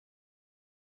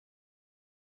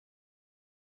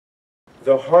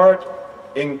The heart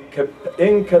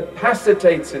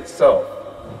incapacitates itself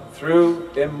through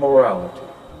immorality.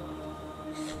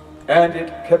 And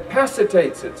it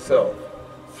capacitates itself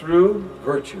through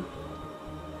virtue.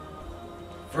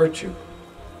 Virtue.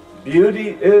 Beauty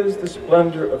is the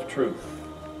splendor of truth.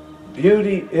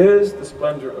 Beauty is the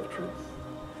splendor of truth.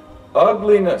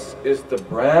 Ugliness is the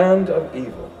brand of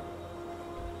evil.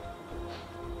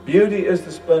 Beauty is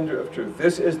the splendor of truth.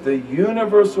 This is the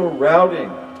universal routing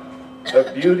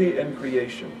of beauty in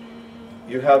creation.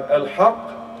 You have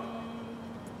al-Haq,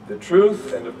 the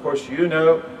truth, and of course you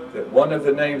know that one of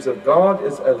the names of God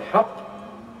is al-Haq.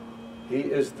 He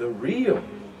is the real.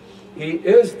 He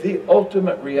is the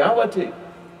ultimate reality.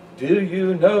 Do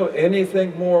you know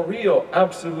anything more real?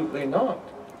 Absolutely not.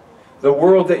 The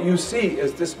world that you see,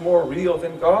 is this more real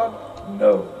than God?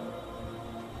 No.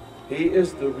 He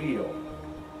is the real.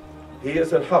 He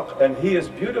is al-Haq, and He is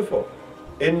beautiful.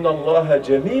 Inna Allaha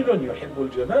jamilun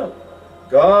yuhibbul jamal.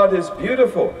 God is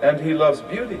beautiful, and He loves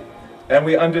beauty. And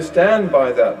we understand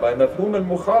by that, by mafhum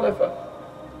al-mukhalafa,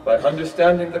 by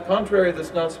understanding the contrary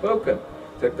that's not spoken,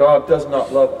 that God does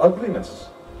not love ugliness.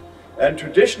 And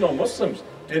traditional Muslims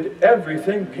did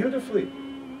everything beautifully.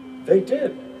 They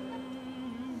did.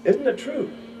 Isn't it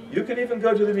true? You can even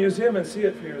go to the museum and see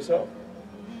it for yourself.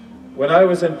 When I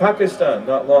was in Pakistan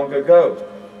not long ago,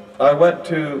 I went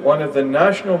to one of the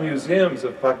national museums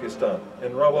of Pakistan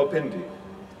in Rawalpindi.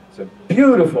 It's a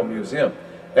beautiful museum.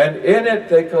 And in it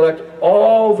they collect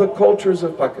all the cultures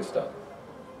of Pakistan.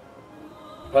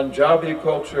 Punjabi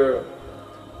culture,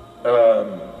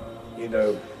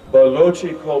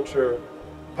 Balochi culture,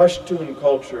 Pashtun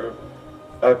culture,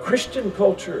 Christian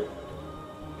culture,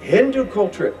 Hindu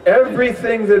culture,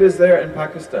 everything that is there in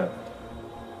Pakistan.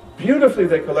 Beautifully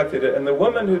they collected it. And the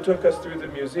woman who took us through the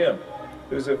museum,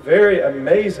 who's a very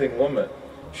amazing woman,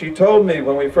 she told me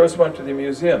when we first went to the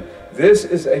museum, this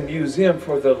is a museum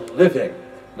for the living,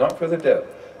 not for the dead.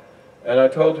 And I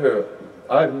told her,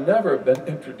 I've never been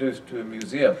introduced to a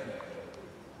museum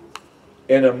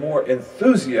in a more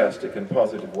enthusiastic and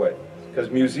positive way. Because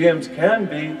museums can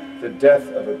be the death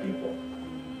of a people.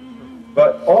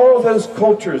 But all those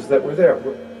cultures that were there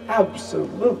were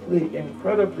absolutely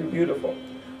incredibly beautiful.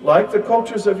 Like the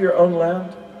cultures of your own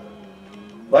land,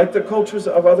 like the cultures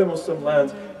of other Muslim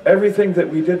lands, everything that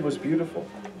we did was beautiful.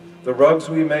 The rugs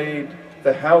we made,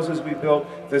 the houses we built,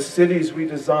 the cities we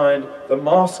designed, the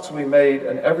mosques we made,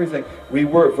 and everything. We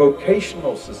were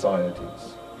vocational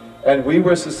societies. And we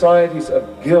were societies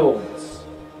of guilds.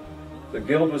 The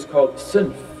guild was called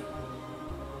Sinf.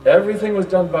 Everything was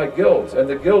done by guilds, and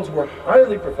the guilds were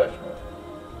highly professional.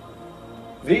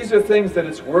 These are things that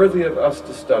it's worthy of us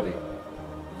to study.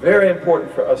 Very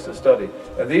important for us to study.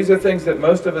 And these are things that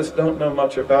most of us don't know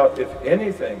much about, if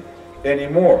anything,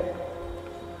 anymore.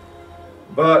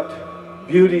 But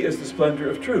beauty is the splendor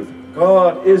of truth.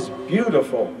 God is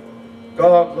beautiful.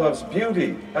 God loves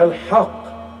beauty.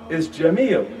 Al-Haq is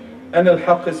Jameel. And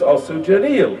Al-Haq is also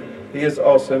Jaleel. He is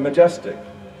also majestic.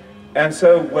 And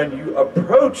so when you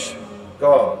approach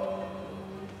God,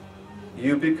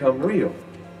 you become real.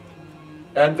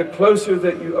 And the closer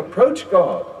that you approach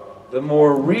God, the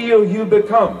more real you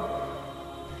become.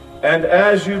 And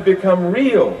as you become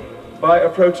real by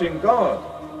approaching God,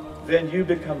 then you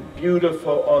become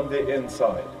beautiful on the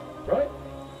inside, right?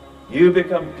 You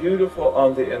become beautiful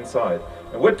on the inside.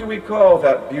 And what do we call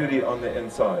that beauty on the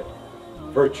inside?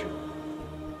 Virtue.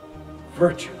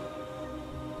 Virtue.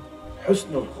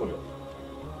 Husnul khuluq.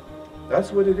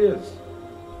 That's what it is.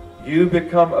 You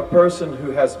become a person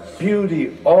who has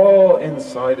beauty all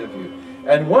inside of you.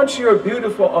 And once you're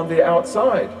beautiful on the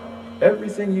outside,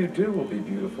 everything you do will be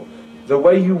beautiful. The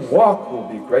way you walk will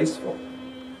be graceful.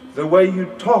 The way you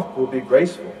talk will be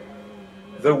graceful.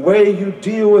 The way you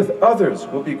deal with others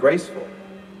will be graceful.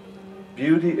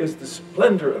 Beauty is the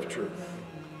splendor of truth.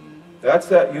 That's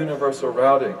that universal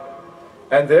routing.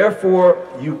 And therefore,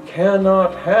 you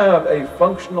cannot have a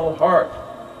functional heart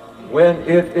when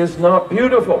it is not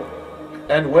beautiful,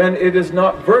 and when it is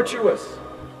not virtuous,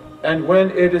 and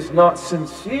when it is not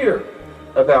sincere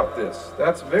about this.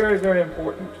 That's very, very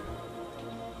important.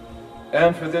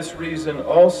 And for this reason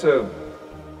also,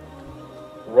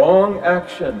 wrong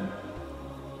action,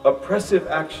 oppressive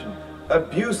action,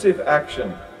 abusive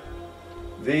action,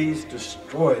 these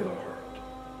destroy the heart,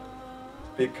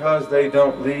 because they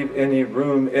don't leave any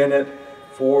room in it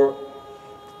for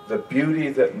the beauty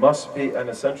that must be an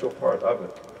essential part of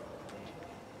it.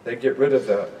 They get rid of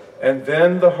that. And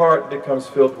then the heart becomes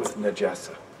filled with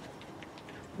najasa.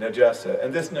 Najasa.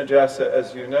 And this najasa,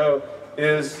 as you know,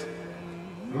 is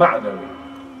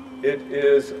ma'nawi. It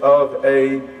is of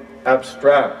a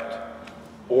abstract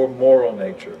or moral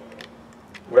nature.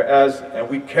 and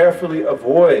we carefully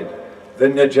avoid the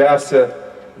najasa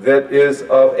that is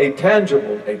of a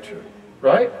tangible nature,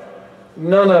 right?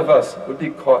 None of us would be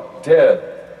caught dead,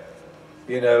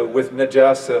 with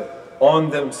najasa on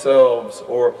themselves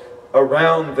or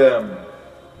around them.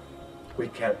 We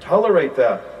can't tolerate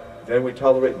that. Then we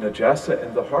tolerate najasa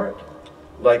in the heart,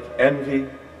 like envy,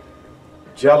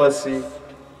 jealousy,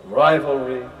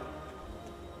 rivalry,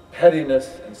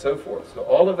 pettiness, and so forth. So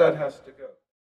all of that has to go.